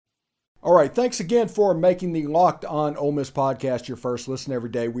All right, thanks again for making the Locked On Ole Miss podcast your first listen every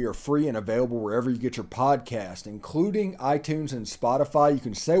day. We are free and available wherever you get your podcast, including iTunes and Spotify. You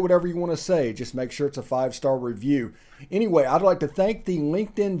can say whatever you want to say, just make sure it's a 5-star review. Anyway, I'd like to thank the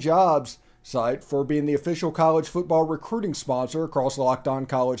LinkedIn Jobs site for being the official college football recruiting sponsor across Locked On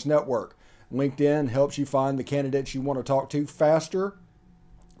College Network. LinkedIn helps you find the candidates you want to talk to faster.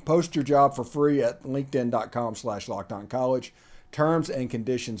 Post your job for free at linkedin.com/lockedoncollege. Terms and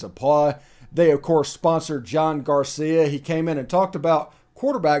conditions apply. They, of course, sponsored John Garcia. He came in and talked about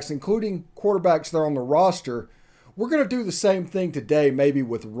quarterbacks, including quarterbacks that are on the roster. We're going to do the same thing today, maybe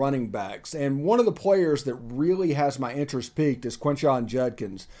with running backs. And one of the players that really has my interest piqued is Quinshon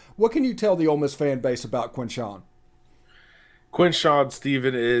Judkins. What can you tell the Ole Miss fan base about Quinshon? Quinshon,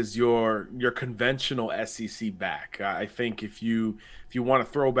 Stephen, is your conventional SEC back. I think if you want a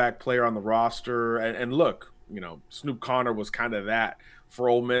throwback player on the roster, and look, Snoop Connor was kind of that for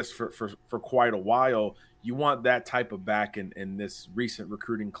Ole Miss for quite a while. You want that type of back in this recent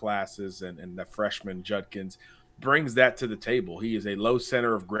recruiting classes, and the freshman Judkins brings that to the table. He is a low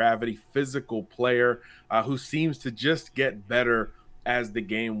center of gravity, physical player who seems to just get better as the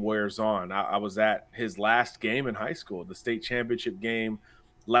game wears on. I was at his last game in high school, the state championship game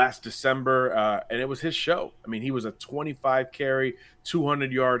last December, and it was his show. I mean, he was a 25 carry,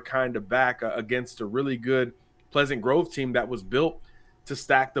 200-yard kind of back against a really good Pleasant Grove team that was built to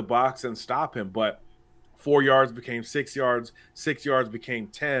stack the box and stop him. But 4 yards became 6 yards, 6 yards became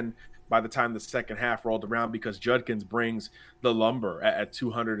 10 by the time the second half rolled around because Judkins brings the lumber at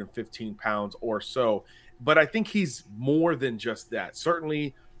 215 pounds or so. But I think he's more than just that.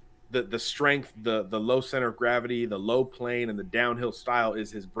 Certainly the strength, the low center of gravity, the low plane, and the downhill style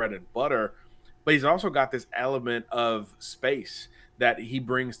is his bread and butter. But he's also got this element of space that he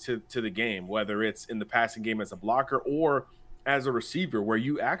brings to the game, whether it's in the passing game as a blocker or as a receiver, where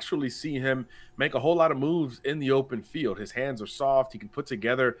you actually see him make a whole lot of moves in the open field. His hands are soft. He can put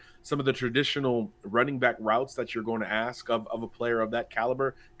together some of the traditional running back routes that you're going to ask of a player of that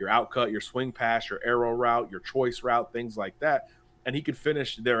caliber, your outcut, your swing pass, your arrow route, your choice route, things like that. And he could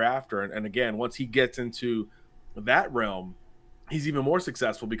finish thereafter. And again, once he gets into that realm, he's even more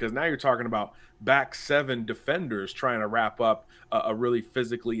successful because now you're talking about back seven defenders trying to wrap up a really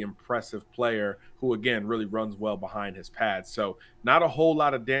physically impressive player who, again, really runs well behind his pads. So not a whole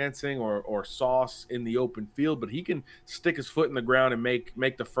lot of dancing or sauce in the open field, but he can stick his foot in the ground and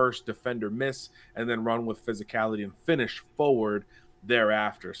make the first defender miss and then run with physicality and finish forward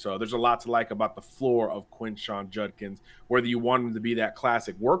thereafter. So there's a lot to like about the floor of Quinshon Judkins, whether you want him to be that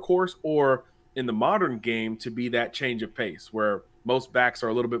classic workhorse or in the modern game to be that change of pace where most backs are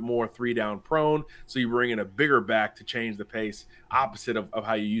a little bit more 3-down prone. So you bring in a bigger back to change the pace opposite of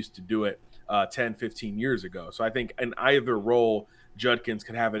how you used to do it 10, 15 years ago. So I think in either role, Judkins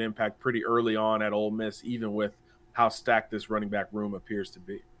can have an impact pretty early on at Ole Miss, even with how stacked this running back room appears to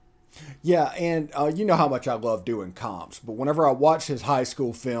be. Yeah, and you know how much I love doing comps, but whenever I watch his high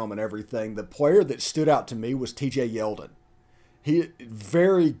school film and everything, the player that stood out to me was TJ Yeldon. He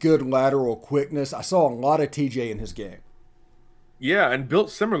very good lateral quickness. I saw a lot of TJ in his game. Yeah, and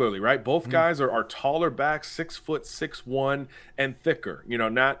built similarly, right? Both guys are taller backs, 6', 6'1", and thicker.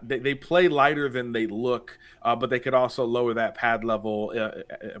 Not they play lighter than they look, but they could also lower that pad level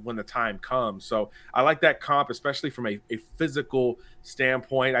when the time comes. So I like that comp, especially from a physical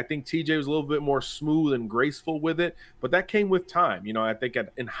standpoint. I think TJ was a little bit more smooth and graceful with it, but that came with time. I think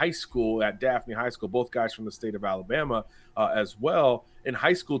in high school, at Daphne High School, both guys from the state of Alabama as well. In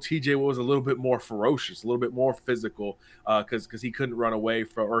high school, TJ was a little bit more ferocious, a little bit more physical because he couldn't run away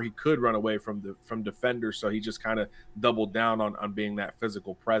from, or he could run away from defenders. So he just kind of doubled down on being that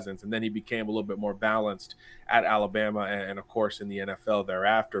physical presence. And then he became a little bit more balanced at Alabama and of course, in the NFL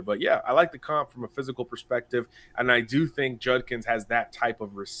thereafter. But yeah, I like the comp from a physical perspective. And I do think Judkins has that type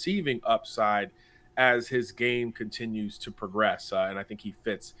of receiving upside as his game continues to progress. And I think he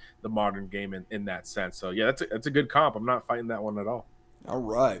fits the modern game in that sense. So yeah, that's a good comp. I'm not fighting that one at all. All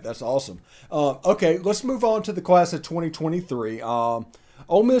right, that's awesome. Okay, let's move on to the class of 2023.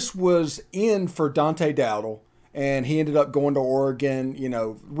 Ole Miss was in for Dante Dowdle, and he ended up going to Oregon.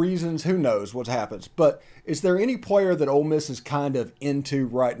 Reasons, who knows what happens. But is there any player that Ole Miss is kind of into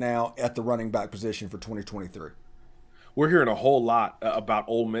right now at the running back position for 2023? We're hearing a whole lot about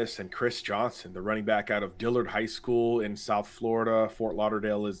Ole Miss and Chris Johnson, the running back out of Dillard High School in South Florida. Fort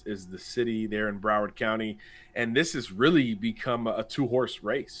Lauderdale is the city there in Broward County. And this has really become a two-horse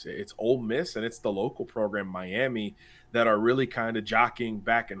race. It's Ole Miss and it's the local program, Miami, that are really kind of jockeying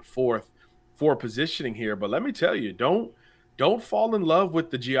back and forth for positioning here. But let me tell you, don't fall in love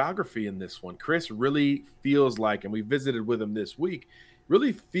with the geography in this one. Chris really feels like, and we visited with him this week,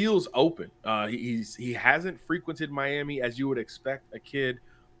 really feels open. He hasn't frequented Miami as you would expect a kid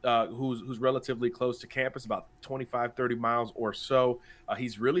who's relatively close to campus, about 25, 30 miles or so.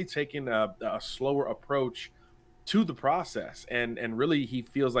 He's really taken a slower approach to the process, and really he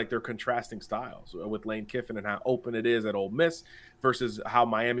feels like they're contrasting styles with Lane Kiffin and how open it is at Ole Miss versus how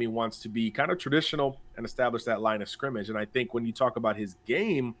Miami wants to be kind of traditional and establish that line of scrimmage. And I think when you talk about his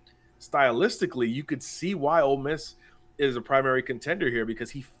game stylistically, you could see why Ole Miss is a primary contender here,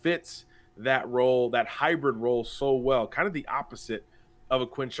 because he fits that role, that hybrid role, so well. Kind of the opposite of a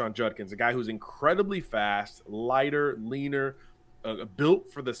Quinshon Judkins, a guy who's incredibly fast, lighter, leaner,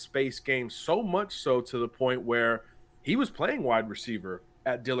 built for the space game, so much so to the point where he was playing wide receiver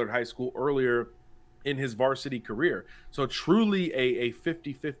at Dillard High School earlier in his varsity career. So truly a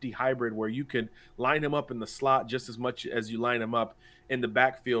 50-50 hybrid where you can line him up in the slot just as much as you line him up in the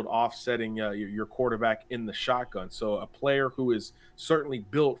backfield, offsetting your quarterback in the shotgun. So a player who is certainly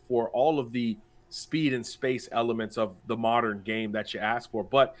built for all of the speed and space elements of the modern game that you ask for.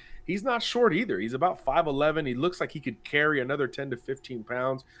 But he's not short either. He's about 5'11". He looks like he could carry another 10 to 15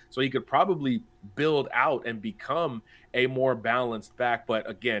 pounds. So he could probably build out and become a more balanced back. But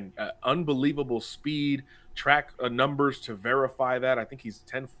again, unbelievable speed, track numbers to verify that. I think he's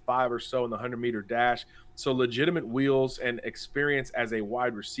 10.5 or so in the 100-meter dash. So legitimate wheels and experience as a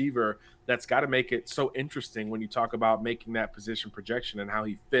wide receiver. That's got to make it so interesting when you talk about making that position projection and how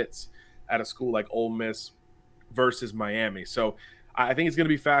he fits at a school like Ole Miss versus Miami. So I think it's going to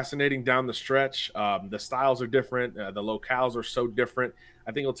be fascinating down the stretch. The styles are different. The locales are so different.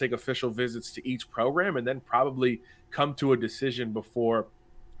 I think he'll take official visits to each program and then probably come to a decision before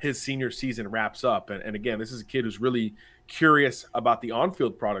his senior season wraps up. And again, this is a kid who's really curious about the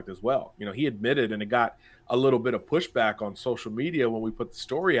on-field product as well. You know, he admitted, and it got a little bit of pushback on social media when we put the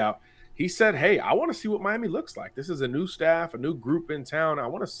story out. He said, hey, I want to see what Miami looks like. This is a new staff, a new group in town. I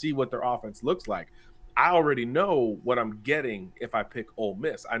want to see what their offense looks like. I already know what I'm getting if I pick Ole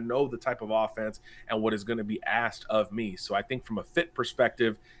Miss. I know the type of offense and what is going to be asked of me. So I think from a fit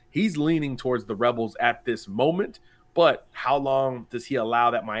perspective, he's leaning towards the Rebels at this moment. But how long does he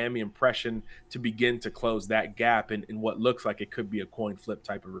allow that Miami impression to begin to close that gap in what looks like it could be a coin flip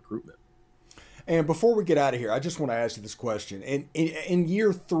type of recruitment? And before we get out of here, I just want to ask you this question. In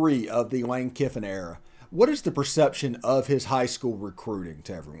year 3 of the Lane Kiffin era, what is the perception of his high school recruiting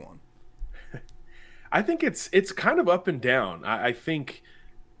to everyone? I think it's kind of up and down. I think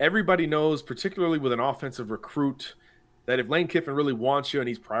everybody knows, particularly with an offensive recruit, that if Lane Kiffin really wants you and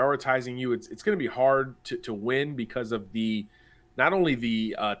he's prioritizing you, it's going to be hard to win because of not only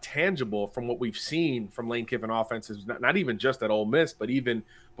the tangible from what we've seen from Lane Kiffin offenses, not even just at Ole Miss, but even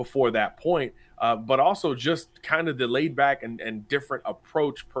before that point, but also just kind of the laid back and different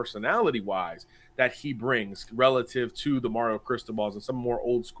approach personality-wise that he brings relative to the Mario Cristobal's and some more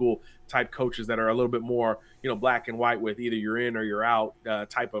old school type coaches that are a little bit more, black and white with either you're in or you're out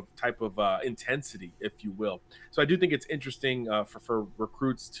type of intensity, if you will. So I do think it's interesting for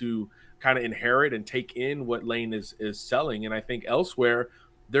recruits to kind of inherit and take in what Lane is selling. And I think elsewhere,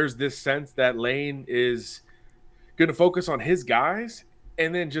 there's this sense that Lane is going to focus on his guys.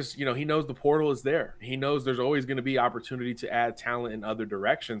 And then just, he knows the portal is there. He knows there's always going to be opportunity to add talent in other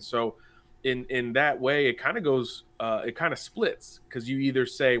directions. So in that way, it kind of goes, it kind of splits, because you either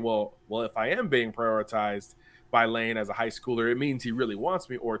say, well, if I am being prioritized by Lane as a high schooler, it means he really wants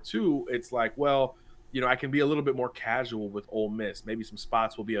me. Or two, it's like, well, I can be a little bit more casual with Ole Miss. Maybe some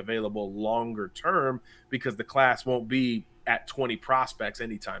spots will be available longer term because the class won't be at 20 prospects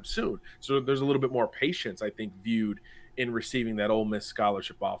anytime soon. So there's a little bit more patience, I think, viewed in receiving that Ole Miss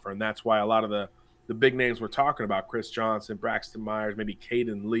scholarship offer. And that's why a lot of the big names we're talking about, Chris Johnson, Braxton Myers, maybe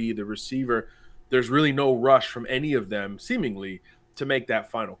Caden Lee, the receiver, there's really no rush from any of them, seemingly, to make that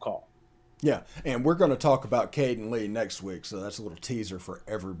final call. Yeah, and we're going to talk about Caden Lee next week, so that's a little teaser for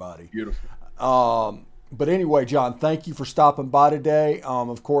everybody. Beautiful. But anyway, John, thank you for stopping by today.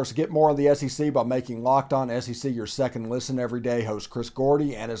 Of course, get more on the SEC by making Locked On SEC your second listen every day. Host Chris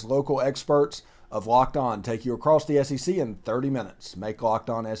Gordy and his local experts of Locked On take you across the SEC in 30 minutes. Make Locked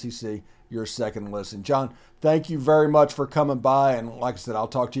On SEC your second listen. John, thank you very much for coming by. And like I said, I'll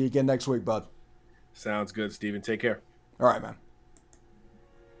talk to you again next week, bud. Sounds good, Steven. Take care. All right, man.